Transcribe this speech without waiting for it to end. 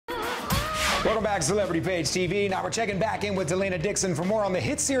Welcome back to Celebrity Page TV. Now we're checking back in with Delaina Dixon for more on the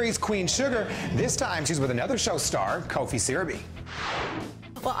hit series Queen Sugar. This time she's with another show star, Kofi Siriboe.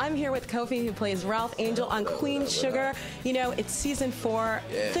 Well, I'm here with Kofi, who plays Ralph Angel on Queen Sugar. You know, it's season 4.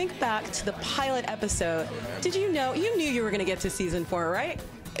 Yeah. Think back to the pilot episode. Did you know, you knew you were going to get to season 4, right?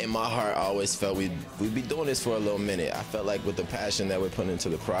 In my heart, I always felt we'd be doing this for a little minute. I felt like with the passion that we're putting into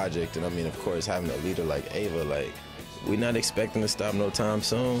the project, and I mean, of course, having a leader like Ava, like, we're not expecting to stop no time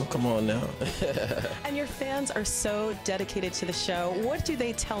soon. Come on now. And your fans are so dedicated to the show. What do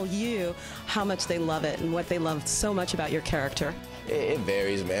they tell you how much they love it and what they love so much about your character? It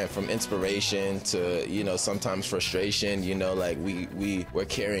varies, man, from inspiration to, you know, sometimes frustration. You know, like we're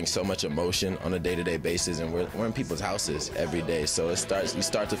carrying so much emotion on a day-to-day basis, and we're in people's houses every day. So you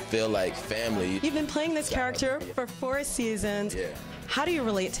start to feel like family. You've been playing this character for 4 seasons. Yeah. How do you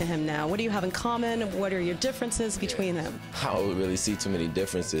relate to him now? What do you have in common? What are your differences between them? I don't really see too many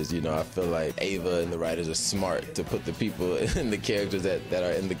differences. You know, I feel like Ava and the writers are smart to put the people in the characters that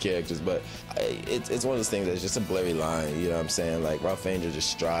are in the characters. But it's one of those things that's just a blurry line. You know what I'm saying? Like, Ralph Angel just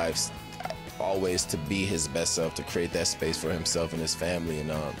strives always to be his best self, to create that space for himself and his family,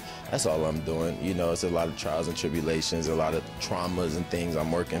 and that's all I'm doing. You know, it's a lot of trials and tribulations, a lot of traumas and things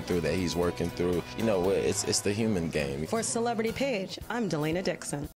I'm working through that he's working through. You know, it's the human game. For Celebrity Page, I'm Delaina Dixon.